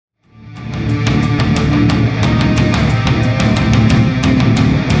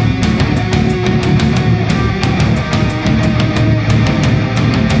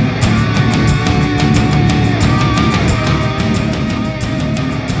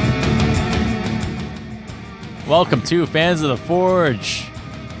Welcome to Fans of the Forge.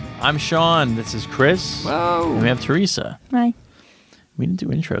 I'm Sean. This is Chris. Whoa. And we have Teresa. Hi. We didn't do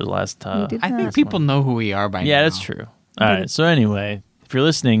intros last time. We did I think not. people know who we are by now. Yeah, that's true. All right. So anyway, if you're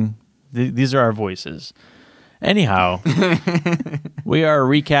listening, these are our voices. Anyhow, we are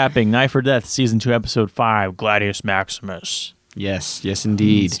recapping Knife or Death Season 2, Episode 5, Gladius Maximus. Yes,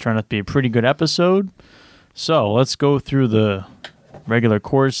 indeed. It's turned out to be a pretty good episode. So let's go through the regular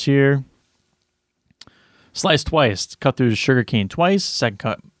course here. Slice twice. Cut through the sugarcane twice. Second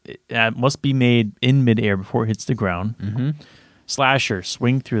cut must be made in midair before it hits the ground. Mm-hmm. Slasher.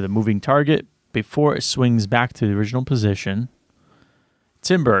 Swing through the moving target before it swings back to the original position.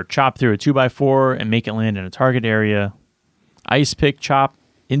 Timber. Chop through a 2x4 and make it land in a target area. Ice pick. Chop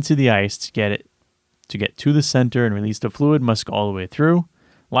into the ice to get to the center and release the fluid. Must go all the way through.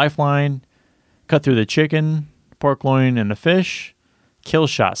 Lifeline. Cut through the chicken, pork loin, and the fish. Kill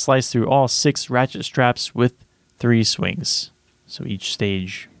shot. Slice through all 6 ratchet straps with 3 swings. So each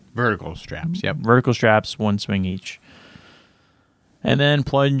stage. Vertical straps, yep. Vertical straps, 1 swing each. And then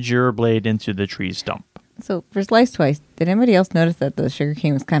plunge your blade into the tree stump. So for Slice Twice, did anybody else notice that the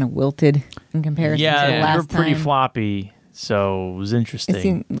sugarcane was kind of wilted in comparison to the Yeah, last they were pretty time? floppy, so it was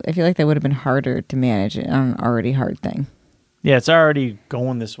interesting. I feel like that would have been harder to manage on an already hard thing. Yeah, it's already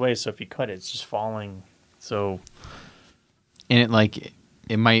going this way, so if you cut it, it's just falling. So, And it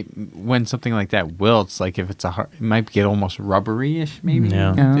might, when something like that wilts, like if it's it might get almost rubbery-ish, maybe. Yeah.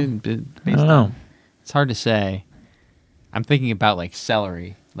 Oh. I don't know. It's hard to say. I'm thinking about like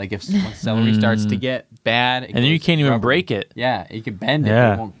celery. Like if once celery starts to get bad, And then you can't even break it. Yeah, you can bend it.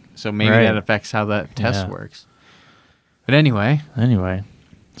 Yeah. It won't, so maybe Right. that affects how that test Yeah. works. But anyway,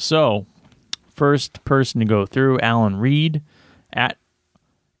 So first person to go through, Alan Reed at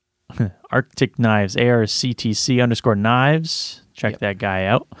Arctic Knives, ARCTC_knives. Check that guy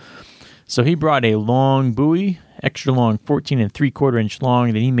out. So he brought a long buoy, extra long, 14 3/4 inch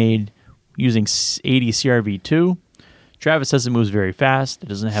long, that he made using 80 CRV2. Travis says it moves very fast. It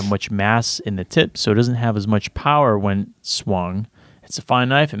doesn't have much mass in the tip, so it doesn't have as much power when swung. It's a fine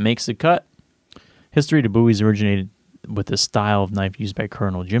knife. It makes the cut. History: the buoys originated with the style of knife used by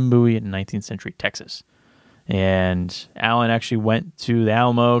Colonel Jim Bowie in 19th century Texas. And Alan actually went to the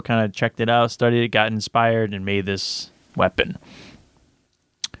Alamo, kind of checked it out, studied it, got inspired, and made this weapon.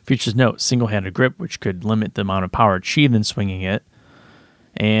 Features note, single-handed grip, which could limit the amount of power achieved in swinging it.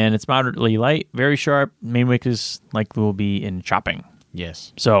 And it's moderately light, very sharp. Main weakness likely will be in chopping.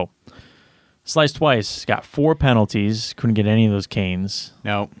 yes. So, Slice Twice got 4 penalties. Couldn't get any of those canes.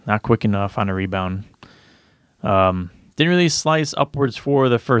 No. Not quick enough on a rebound. Didn't really slice upwards for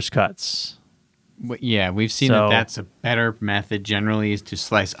the first cuts. Yeah, we've seen So- that's a better method generally is to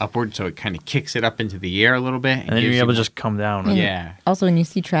slice upward so it kind of kicks it up into the air a little bit. And then you're gives able to you just come down. And Yeah. Also, when you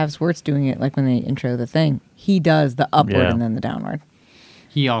see Travis Wirtz doing it, like when they intro the thing, he does the upward Yeah. and then the downward.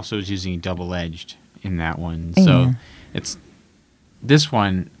 He also is using double-edged in that one. Yeah. So this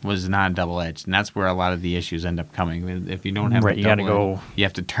one was not double-edged, and that's where a lot of the issues end up coming. If you don't have Right, a you gotta double-edged, go- you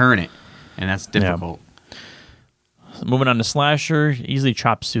have to turn it, and that's difficult. Moving on to Slasher, easily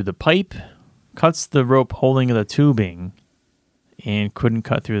chops through the pipe, cuts the rope holding the tubing, and couldn't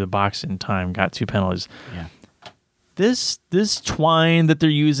cut through the box in time. Got 2 penalties. Yeah. This twine that they're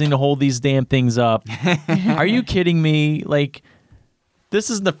using to hold these damn things up. Are you kidding me? Like,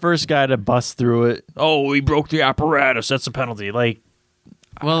 this is the first guy to bust through it. Oh, he broke the apparatus. That's a penalty. Like,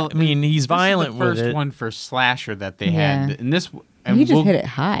 Well, I mean, he's this violent is the with first it. one for Slasher that they Yeah. had. And this, And he just hit it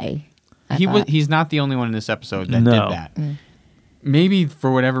high. I thought. He's not the only one in this episode that No. did that. Maybe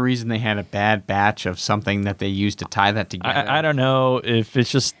for whatever reason they had a bad batch of something that they used to tie that together. I don't know if it's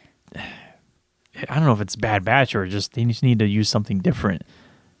just, I don't know if it's bad batch or just they just need to use something different.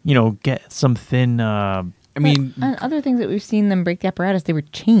 You know, get some thin. I mean, On other things that we've seen them break the apparatus, they were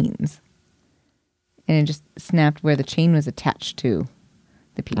chains. And it just snapped where the chain was attached to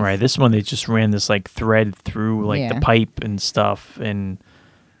the piece. Right, this one they just ran this like thread through like the Yeah. pipe and stuff, and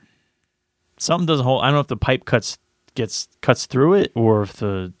something doesn't hold. I don't know if the pipe cuts through it or if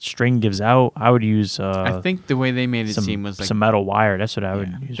the string gives out. I would use I think the way they made it seem was like some metal wire. That's what I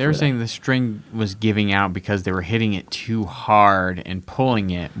would use. they were for saying the string was giving out because they were hitting it too hard and pulling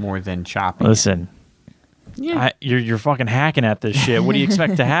it more than chopping. that. Listen, Yeah. you're fucking hacking at this shit. What do you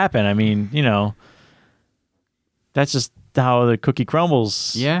expect to happen? I mean, you know, that's just how the cookie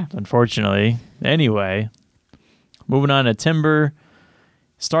crumbles. Yeah. Unfortunately. Anyway, moving on to Timber.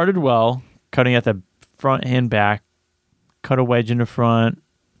 Started well, cutting at the front and back. Cut a wedge in the front.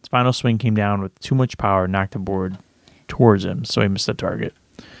 His final swing came down with too much power, knocked the board towards him, so he missed the target.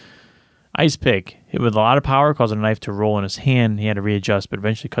 Ice pick. Hit with a lot of power, causing a knife to roll in his hand. He had to readjust, but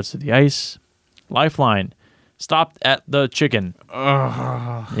eventually cuts to the ice. Lifeline. Stopped at the chicken.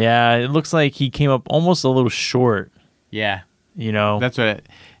 Yeah, it looks like he came up almost a little short. Yeah. You know, That's what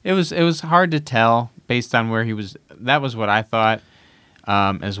it was. It was hard to tell based on where he was. That was what I thought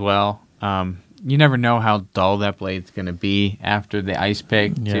as well. You never know how dull that blade's going to be after the ice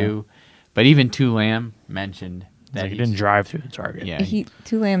pick too. But even Lamb mentioned that he didn't drive through the target. Yeah,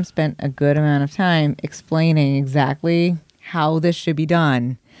 Lamb spent a good amount of time explaining exactly how this should be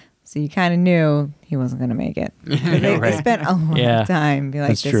done. So you kind of knew he wasn't going to make it. They spent a lot of time be like,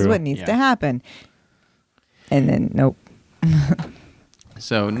 That's this true. is what needs to happen. And then, nope.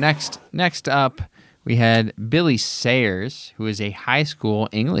 So next up, we had Billy Sayers, who is a high school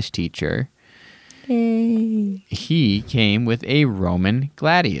English teacher. Yay. He came with a Roman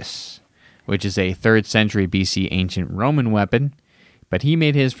gladius, which is a 3rd century BC ancient Roman weapon, but he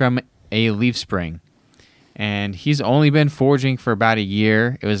made his from a leaf spring. And he's only been forging for about a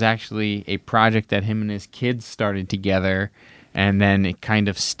year. It was actually a project that him and his kids started together, and then it kind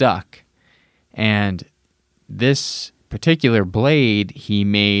of stuck. And this particular blade he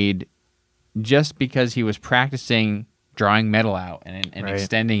made just because he was practicing drawing metal out and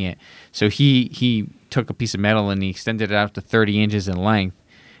extending it. So he took a piece of metal and he extended it out to 30 inches in length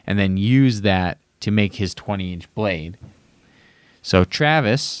and then used that to make his 20-inch blade. So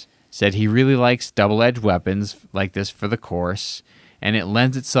Travis said he really likes double-edged weapons like this for the course, and it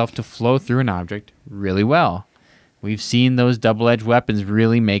lends itself to flow through an object really well. We've seen those double-edged weapons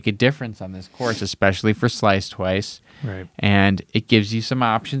really make a difference on this course, especially for Slice Twice. Right. And it gives you some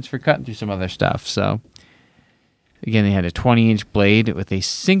options for cutting through some other stuff. So, again, they had a 20-inch blade with a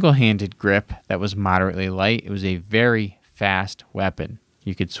single-handed grip that was moderately light. It was a very fast weapon.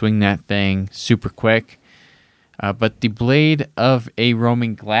 You could swing that thing super quick. But the blade of a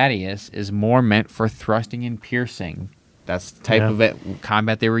Roman gladius is more meant for thrusting and piercing. That's the type of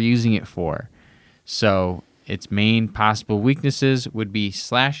combat they were using it for. So its main possible weaknesses would be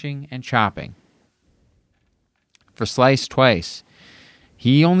slashing and chopping. For Slice Twice,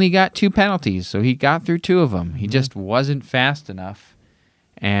 he only got 2 penalties, so he got through 2 of them. He just wasn't fast enough.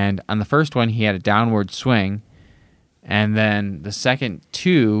 And on the first one, he had a downward swing. And then the second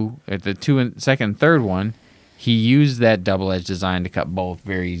second and third one, he used that double-edged design to cut both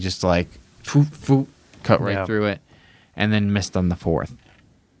very just like cut right through it, and then missed on the fourth.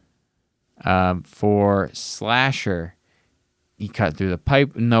 For Slasher, he cut through the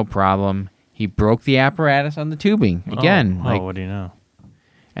pipe, no problem. He broke the apparatus on the tubing again. What do you know?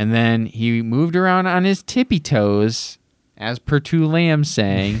 And then he moved around on his tippy toes, as per Lamb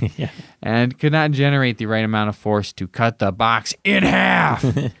saying, and could not generate the right amount of force to cut the box in half.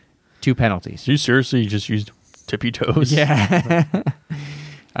 2 penalties. You seriously just used tippy toes? Yeah.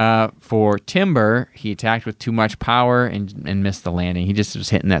 For Timber, he attacked with too much power and missed the landing. He just was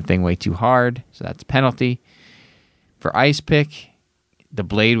hitting that thing way too hard, so that's a penalty. For Ice Pick, the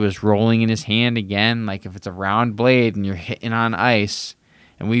blade was rolling in his hand again, like if it's a round blade and you're hitting on ice.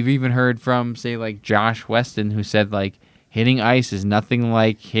 And we've even heard from, say, like Josh Weston, who said, like, hitting ice is nothing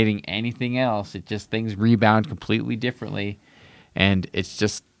like hitting anything else. It just, things rebound completely differently. And it's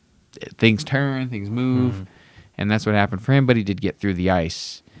just, things turn, things move. And that's what happened for him, but he did get through the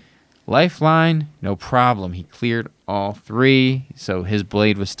ice. Lifeline, no problem. He cleared all 3, so his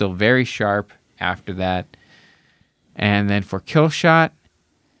blade was still very sharp after that. And then for Killshot,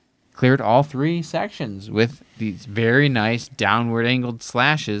 cleared all 3 sections with these very nice downward angled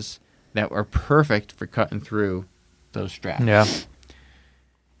slashes that were perfect for cutting through those straps. Yeah.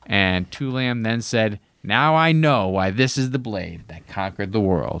 And Lamb then said, "Now I know why this is the blade that conquered the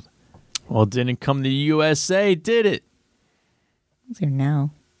world." Well, it didn't come to the USA, did it? What's here now?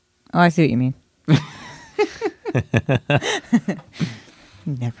 Oh, I see what you mean.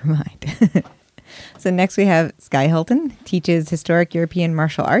 Never mind. So next we have Sky Hilton, teaches historic European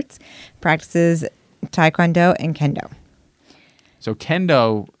martial arts, practices Taekwondo and Kendo. So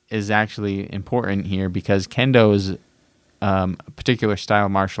Kendo is actually important here because Kendo is a particular style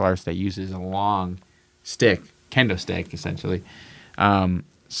of martial arts that uses a long stick, Kendo stick, essentially.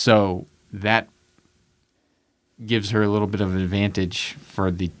 So that gives her a little bit of an advantage for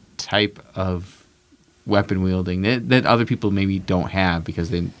the type of weapon wielding that other people maybe don't have because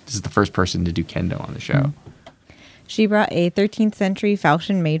this is the first person to do Kendo on the show. She brought a 13th century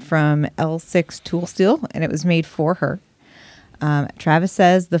falchion made from L6 tool steel, and it was made for her. Travis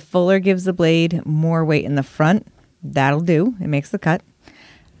says the fuller gives the blade more weight in the front. That'll do. It makes the cut.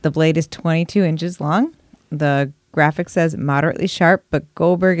 The blade is 22 inches long. The graphic says moderately sharp, but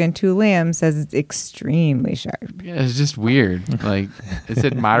Goldberg and Lamb says it's extremely sharp. Yeah, it's just weird. Like, it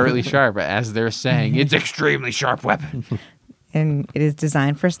said moderately sharp, but as they're saying, it's extremely sharp weapon. and it is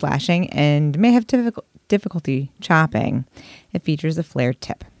designed for slashing and may have difficulty chopping. It features a flared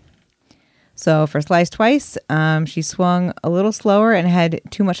tip. So for Slice Twice, she swung a little slower and had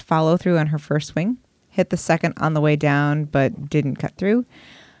too much follow through on her first swing. Hit the second on the way down, but didn't cut through.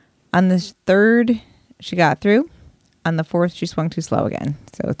 On the third, she got through. On the fourth, she swung too slow again.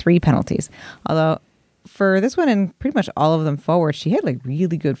 So 3 penalties. Although for this one and pretty much all of them forward, she had like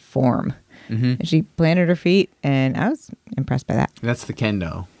really good form. And she planted her feet, and I was impressed by that. That's the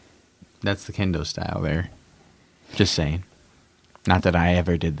kendo. That's the kendo style there. Just saying. Not that I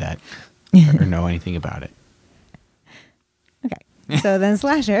ever did that or know anything about it. Okay. So then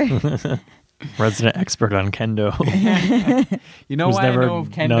Slasher. Resident expert on kendo. You know Who's why I never know of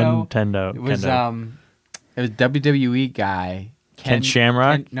kendo? known Tendo. It was Kendo. it was WWE guy. Ken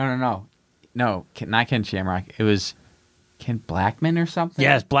Shamrock? No, not Ken Shamrock. It was Ken Blackman or something.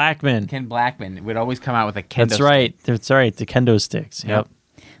 Yes, Blackman. Ken Blackman would always come out with a kendo. That's right. That's right. The kendo sticks. Yep.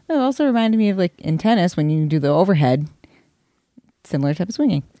 It also reminded me of like in tennis when you do the overhead, similar type of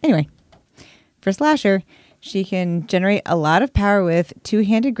swinging. Anyway, for Slasher, she can generate a lot of power with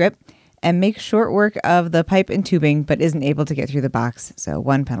two-handed grip and make short work of the pipe and tubing, but isn't able to get through the box. So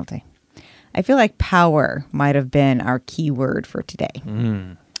 1 penalty. I feel like power might have been our key word for today.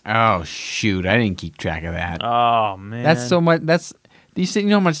 Oh shoot! I didn't keep track of that. Oh man. That's so much. That's you say. You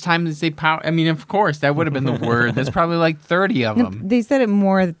know how much time they say power? I mean, of course, that would have been the word. There's probably like 30 of them. They said it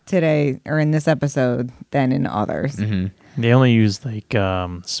more today or in this episode than in others. They only used like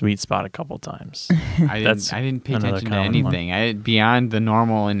sweet spot a couple times. I That's didn't pay another attention to common one. anything. Beyond the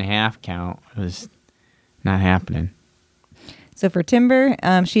normal and half count, it was not happening. So for Timber,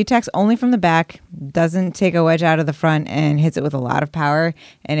 she attacks only from the back, doesn't take a wedge out of the front, and hits it with a lot of power,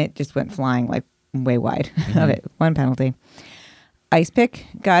 and it just went flying like way wide of it. 1 penalty. Ice Pick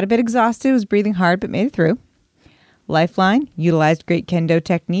got a bit exhausted, was breathing hard, but made it through. Lifeline utilized great kendo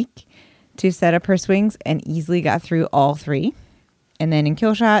technique to set up her swings and easily got through all 3. And then in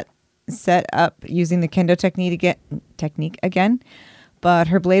Killshot, set up using the kendo technique again, but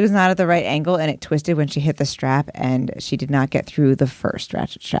her blade was not at the right angle and it twisted when she hit the strap, and she did not get through the first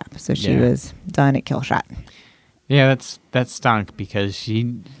ratchet strap. So she was done at Killshot. Yeah, that stunk because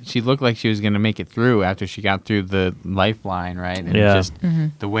she looked like she was going to make it through after she got through the lifeline, right? And Yeah. just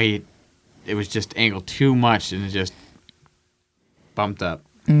the way it was just angled too much and it just bumped up.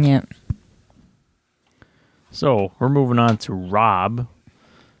 Yeah. So we're moving on to Rob.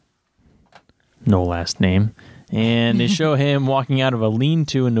 No last name. And they show him walking out of a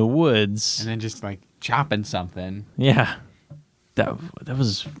lean-to in the woods. And then just like chopping something. Yeah. That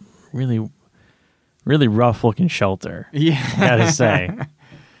was really, really rough-looking shelter, Yeah. I gotta say.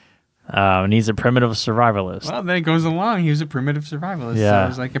 And he's a primitive survivalist. Well, then it goes along. He was a primitive survivalist. So Yeah. it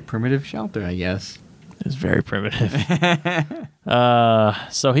was like a primitive shelter, I guess. It's very primitive.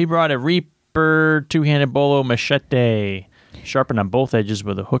 So he brought a Reaper two-handed bolo machete, sharpened on both edges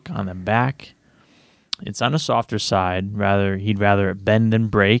with a hook on the back. It's on the softer side. He'd rather it bend than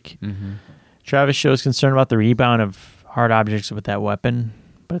break. Travis shows concern about the rebound of hard objects with that weapon,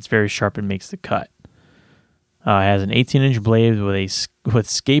 but it's very sharp and makes the cut. It has an 18-inch blade with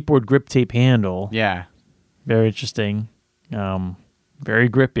skateboard grip tape handle. Yeah. Very interesting. Very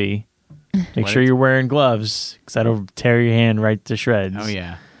grippy. Make What sure it's- you're wearing gloves, because that'll tear your hand right to shreds. Oh,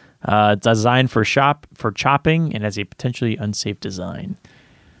 yeah. It's designed for chopping and has a potentially unsafe design.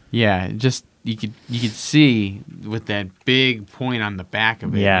 Yeah, just you could see with that big point on the back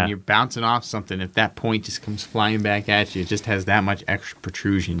of it, Yeah. when you're bouncing off something, if that point just comes flying back at you, it just has that much extra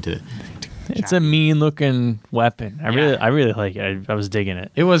protrusion to It's a mean-looking weapon. I Yeah. really like it. I was digging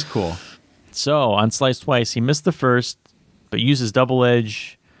it. It was cool. So on Slice Twice, he missed the first, but used his double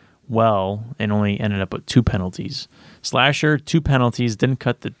edge well and only ended up with 2 penalties. Slasher, 2 penalties, didn't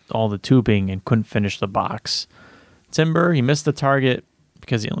cut all the tubing and couldn't finish the box. Timber, he missed the target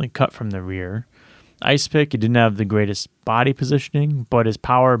because he only cut from the rear. Ice Pick, he didn't have the greatest body positioning, but his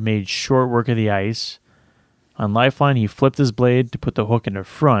power made short work of the ice. On Lifeline, he flipped his blade to put the hook in the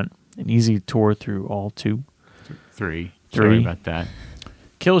front and easily tore through all 2. 3. 3. Sorry about that.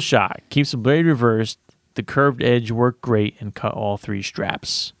 Kill Shot keeps the blade reversed. The curved edge worked great and cut all 3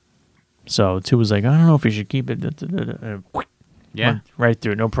 straps. So 2 was like, I don't know if you should keep it. Yeah. Went right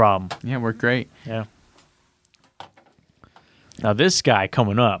through, no problem. Yeah, worked great. Yeah. Now this guy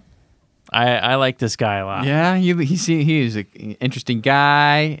coming up, I like this guy a lot. Yeah, he is an interesting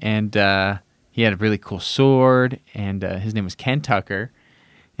guy, and he had a really cool sword, and his name was Ken Tucker,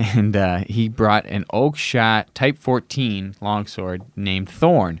 and he brought an oak shot Type 14 longsword named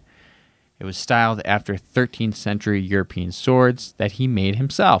Thorn. It was styled after 13th century European swords that he made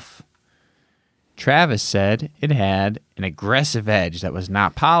himself. Travis said it had an aggressive edge that was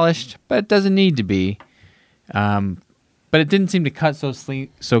not polished, but it doesn't need to be. But it didn't seem to cut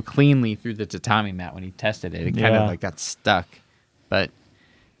so cleanly through the tatami mat when he tested it. It kind of like got stuck. But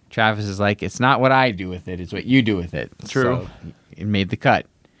Travis is like, it's not what I do with it, it's what you do with it. True. So it made the cut.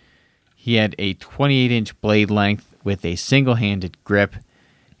 He had a 28-inch blade length with a single-handed grip,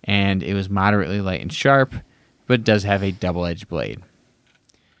 and it was moderately light and sharp, but it does have a double-edged blade.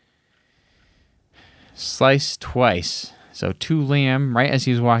 Slice twice. So to Liam, right as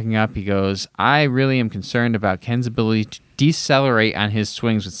he was walking up, he goes, I really am concerned about Ken's ability to decelerate on his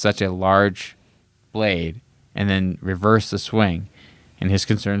swings with such a large blade and then reverse the swing. And his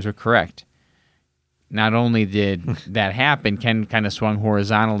concerns were correct. Not only did that happen, Ken kind of swung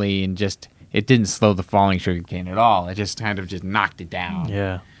horizontally and it didn't slow the falling sugarcane at all. It just kind of just knocked it down.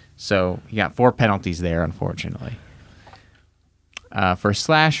 Yeah. So he got 4 penalties there, unfortunately. For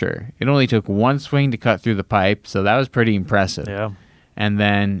Slasher, it only took 1 swing to cut through the pipe, so that was pretty impressive. Yeah. And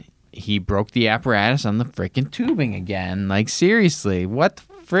then he broke the apparatus on the freaking tubing again. Like, seriously, what the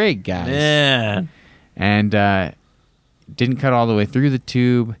frig, guys? Yeah. And didn't cut all the way through the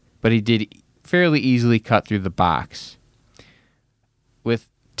tube, but he did fairly easily cut through the box. With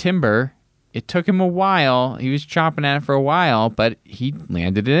Timber, it took him a while. He was chopping at it for a while, but he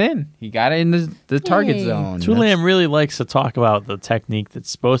landed it in. He got it in the target Yay. zone. Tulam really likes to talk about the technique that's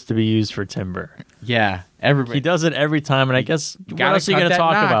supposed to be used for timber. Yeah, everybody. He does it every time, and I guess what gotta else are you cut going to that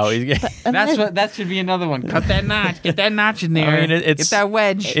talk notch. about? He's- That should be another one. Cut that notch. Get that notch in there. I mean, Get it's that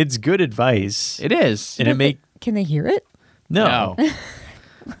wedge. It's good advice. It is. and it make Can they hear it? no.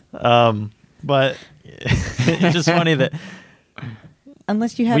 But it's just funny that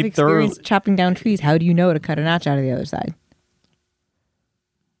Unless you have We experience thoroughly- chopping down trees, how do you know to cut a notch out of the other side?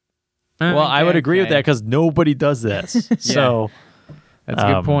 well, I would agree with that because nobody does this. So, That's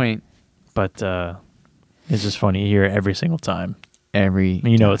a good point. but it's just funny. You hear it every single time.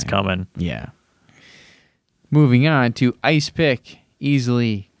 You know it's coming. Yeah. Moving on to Ice Pick.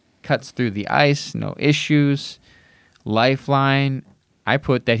 Easily cuts through the ice. No issues. Lifeline. I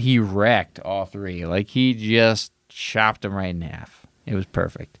put that he wrecked all 3. Like, he just chopped them right in half. It was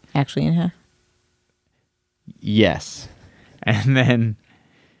perfect. Actually, in half. Yes. And then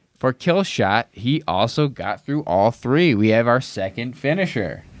for Kill Shot, he also got through all 3. We have our second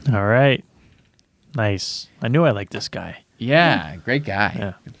finisher. All right. Nice. I knew I liked this guy. Yeah, great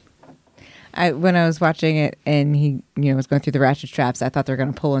guy. Yeah. When I was watching it and he, was going through the ratchet straps, I thought they were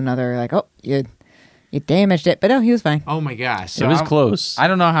going to pull another, like, oh, you damaged it. But no, he was fine. Oh my gosh. So It was close. I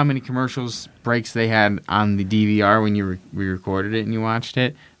don't know how many commercials breaks they had on the DVR when we recorded it and you watched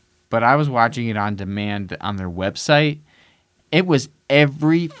it, but I was watching it on demand on their website. It was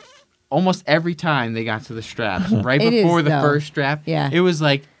almost every time they got to the straps, right It before is, the though. first strap. Yeah. It was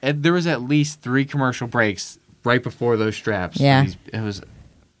like there was at least 3 commercial breaks right before those straps. Yeah. It was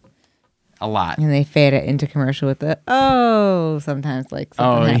a lot. And they fade it into commercial with the, sometimes like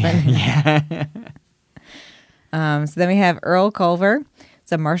something happened. Yeah. So then we have Earl Culver.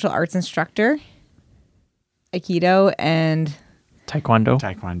 It's a martial arts instructor, Aikido, and Taekwondo.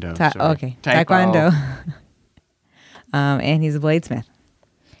 Taekwondo. Taekwondo. And he's a bladesmith.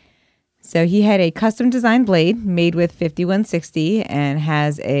 So he had a custom designed blade made with 5160 and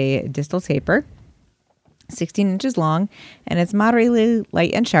has a distal taper, 16 inches long, and it's moderately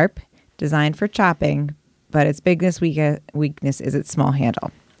light and sharp, designed for chopping, but its biggest weakness is its small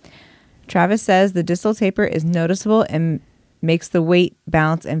handle. Travis says the distal taper is noticeable and makes the weight,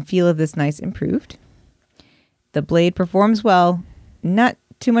 balance, and feel of this knife improved. The blade performs well, not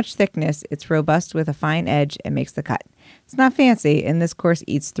too much thickness. It's robust with a fine edge and makes the cut. It's not fancy, and this course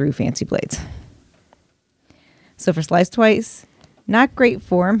eats through fancy blades. So for Slice Twice, not great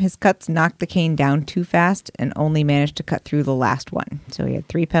form. His cuts knocked the cane down too fast and only managed to cut through the last one. So he had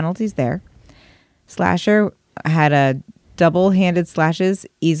 3 penalties there. Slasher had a double-handed slashes,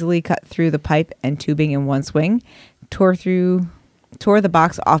 easily cut through the pipe and tubing in 1 swing, tore the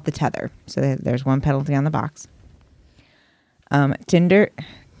box off the tether. So there's 1 penalty on the box. Tinder,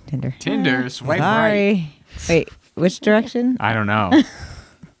 swipe right. sorry. Wait, which direction? I don't know.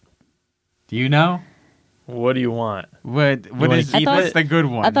 Do you know? What do you want? What wanna is keep what's it? the good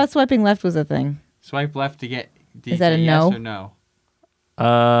one? I thought swiping left was a thing. Swipe left to get. Is that a yes no? or no?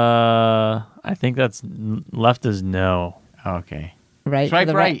 I think that's left is no. Oh, okay. Right. Swipe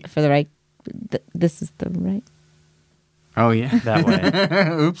for the right. For the right. This is the right. Oh yeah. That way.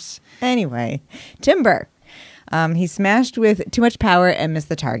 Oops. Anyway, Timber. He smashed with too much power and missed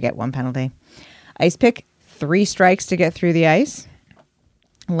the target. 1 penalty. Ice Pick, 3 strikes to get through the ice.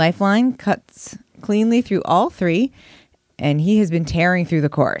 Lifeline cuts cleanly through all 3 and he has been tearing through the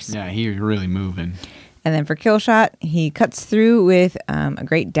course. Yeah, he was really moving. And then for kill shot, he cuts through with a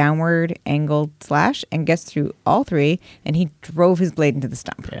great downward angled slash and gets through all three, and he drove his blade into the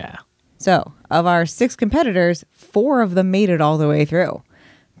stump. Yeah. So, of our 6 competitors, 4 of them made it all the way through.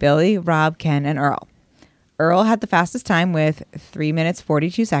 Billy, Rob, Ken, and Earl. Earl had the fastest time with 3 minutes,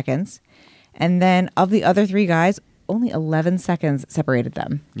 42 seconds. And then of the other 3 guys, only 11 seconds separated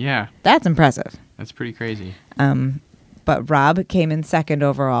them. Yeah, That's impressive. that's pretty crazy. But Rob came in second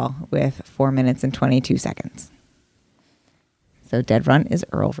overall with 4 minutes and 22 seconds. So dead run is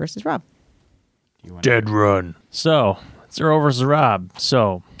Earl versus Rob. Dead run. So it's Earl versus Rob.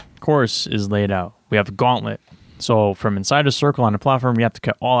 So course is laid out. We have a gauntlet. So from inside a circle on a platform, you have to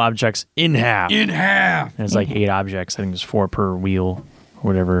cut all objects in half. In half. There's like 8 objects. I think there's 4 per wheel or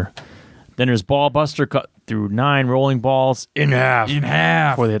whatever. Then there's ball buster, cut through 9 rolling balls in half. In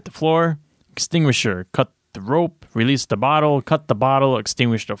half. Before they hit the floor. Extinguisher, cut the rope, release the bottle, cut the bottle,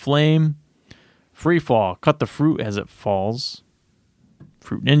 extinguish the flame. Free fall, cut the fruit as it falls.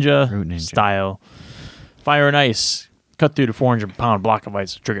 Fruit Ninja style. Fire and ice, cut through the 400-pound block of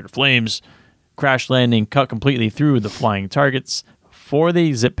ice, trigger the flames. Crash landing, cut completely through the flying targets before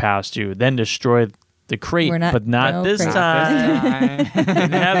they zip past you, then destroy the crate, but not this time.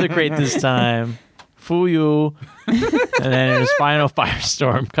 Didn't have the crate this time. Fool you. And then there's final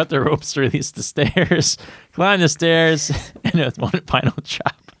firestorm. Cut the ropes to release the stairs. Climb the stairs. And with one final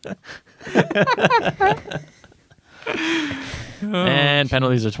chop. And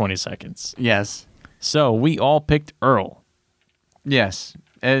penalties are 20 seconds. Yes. So we all picked Earl. Yes.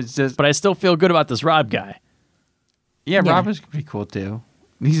 It's just, But I still feel good about this Rob guy. yeah, Yeah. Rob was pretty cool too.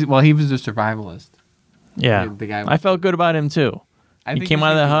 He was a survivalist. Yeah. The guy- I felt good about him too. I He think came he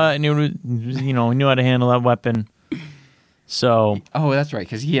out of should the be- hut and he knew how to handle that weapon. So Oh, that's right,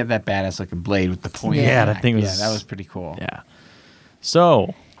 because he had that badass looking blade with the point. Yeah, that thing was- Yeah, that was pretty cool. yeah.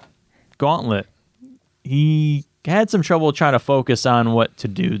 So Gauntlet, he had some trouble trying to focus on what to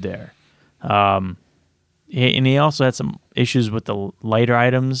do there. And he also had some issues with the lighter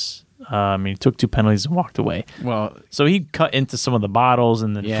items. He took 2 penalties and walked away. Well, So he cut into some of the bottles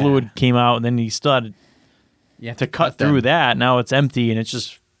and the Yeah. fluid came out, and then he still had you have to cut through that. Now it's empty and it's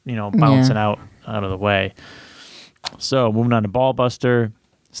just, bouncing out of the way. So moving on to Ball Buster.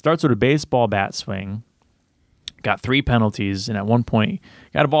 Starts with a baseball bat swing. Got 3 penalties, and at one point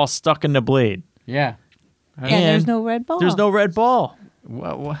got a ball stuck in the blade. Yeah. And there's no red ball. There's no red ball.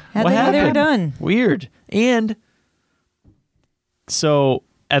 What? How What they happened? know they were done. Weird. And so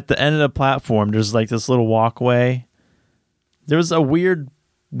at the end of the platform, there's like this little walkway. There was a weird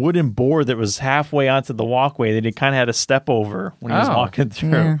wooden board that was halfway onto the walkway that he kind of had to step over when he was Oh. walking through.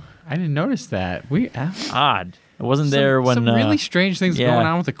 Yeah. I didn't notice that. Odd. It wasn't there when some really strange things yeah. going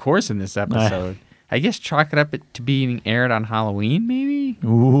on with the course in this episode. I guess chalk it up to being aired on Halloween, maybe.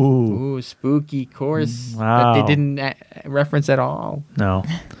 Ooh, Ooh, spooky course Wow. that they didn't reference at all. no.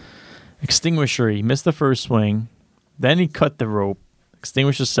 Extinguisher, he missed the first swing. Then he cut the rope.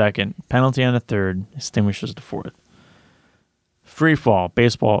 Extinguishes second. Penalty on the third. Extinguishes the fourth. Free fall,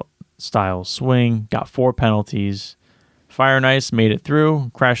 baseball style swing. Got 4 penalties. Fire and ice made it through.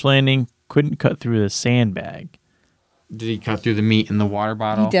 Crash landing. Couldn't cut through the sandbag. Did he cut through the meat in the water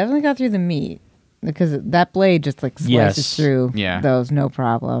bottle? He definitely got through the meat because that blade just like slices Yes. through Yeah. those, no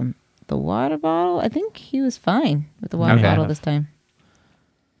problem. The water bottle, I think he was fine with the water Okay. bottle this time.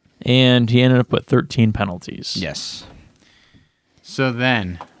 And he ended up with 13 penalties. Yes. So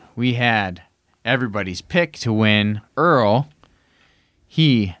then we had everybody's pick to win. Earl,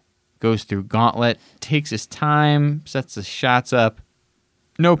 he goes through Gauntlet, takes his time, sets the shots up.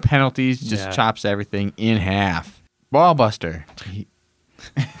 No penalties, just Yeah. chops everything in half. Ballbuster.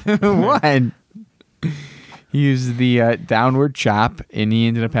 What? He used the downward chop, and he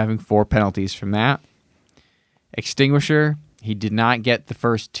ended up having 4 penalties from that. Extinguisher, he did not get the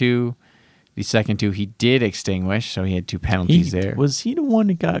first 2. The second 2 he did extinguish, so he had 2 penalties there. Was he the one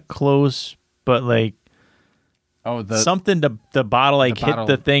that got close, but like Oh, something the bottle like the hit bottle-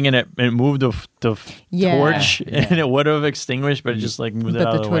 the thing and it moved the Yeah. torch Yeah. and it would have extinguished, but it just like moved it But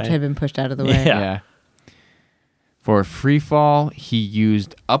out the of the torch way. had been pushed out of the way. Yeah. Yeah. For free fall, he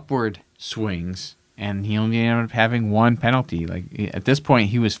used upward swings, and he only ended up having 1 penalty. Like at this point,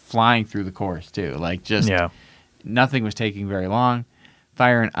 he was flying through the course too. Like just Yeah. nothing was taking very long.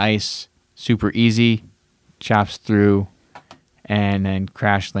 Fire and ice, super easy, chops through, and then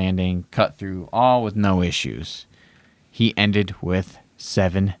crash landing, cut through, all with no issues. He ended with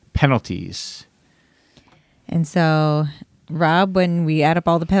 7 penalties. And so, Rob, when we add up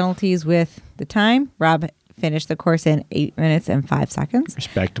all the penalties with the time, Rob finished the course in 8 minutes and 5 seconds.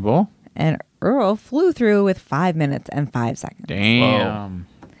 Respectable. And Earl flew through with 5 minutes and 5 seconds. Damn.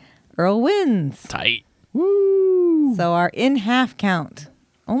 Earl wins. Tight. Woo. So our in half count,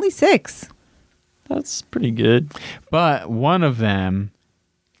 only 6. That's pretty good. But one of them,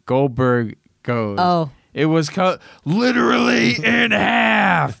 Goldberg goes. Oh. It was cut literally in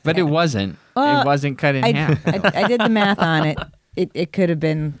half, but it wasn't. Well, it wasn't cut in half. I did the math on it. It could have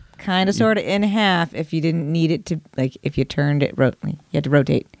been kind of sort of in half if you didn't need it to, like, if you turned it, you had to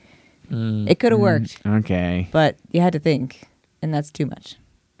rotate. It could have worked, Okay. but you had to think, and that's too much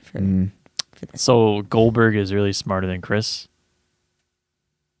for this. So Goldberg is really smarter than Chris.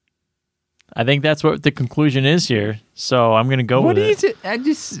 I think that's what the conclusion is here. So I'm going to go What with is it.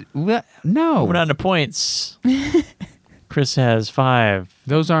 it? No. Moving on to points. Chris has 5.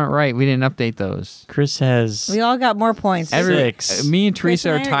 Those aren't right. We didn't update those. Chris has We all got more points. Six. Me and Chris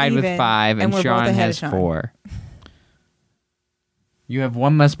Teresa and are I are tied with even, 5, and and we're both Sean ahead of has Sean. 4. You have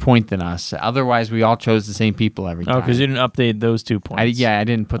one less point than us. Otherwise, we all chose the same people every time. Oh, because you didn't update those 2 points. I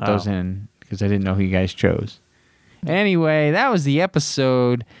didn't put those in because I didn't know who you guys chose. Anyway, that was the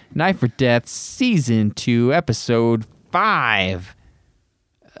episode Knife or Death Season 2, Episode 5.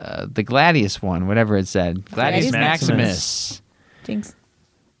 The Gladius one, whatever it said. Gladius Gladius Maximus. Jinx.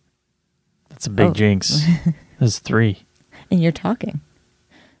 That's a big Oh. jinx. That's 3. And you're talking.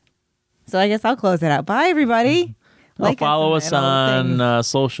 So I guess I'll close it out. Bye, everybody. Well, follow us and all the things. on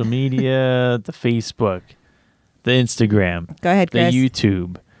social media, the Facebook, the Instagram, Go ahead, the Chris.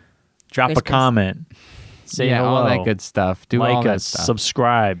 YouTube. Drop a Chris. comment. Say Yeah, hello. all that good stuff. Do all like that us. stuff.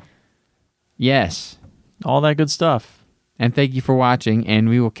 Subscribe. Yes. All that good stuff. And thank you for watching, and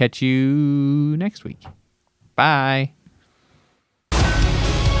we will catch you next week. Bye.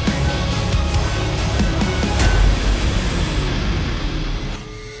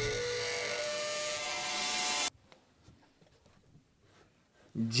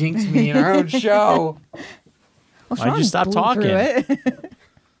 Jinx me in our own show. Well, Why'd you Sean stop blew talking? through it.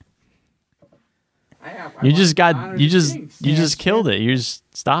 You just killed it. You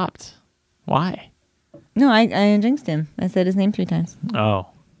just stopped. Why? No, I jinxed him. I said his name 3 times. Oh.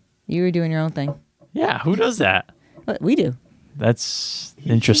 You were doing your own thing. Yeah, who does that? But we do. That's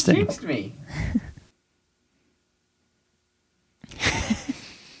interesting. Jinxed me.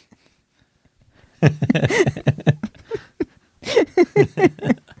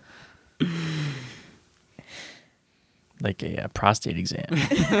 Like a prostate exam.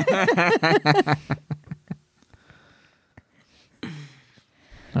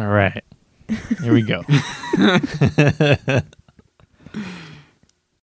 All right. Here we go.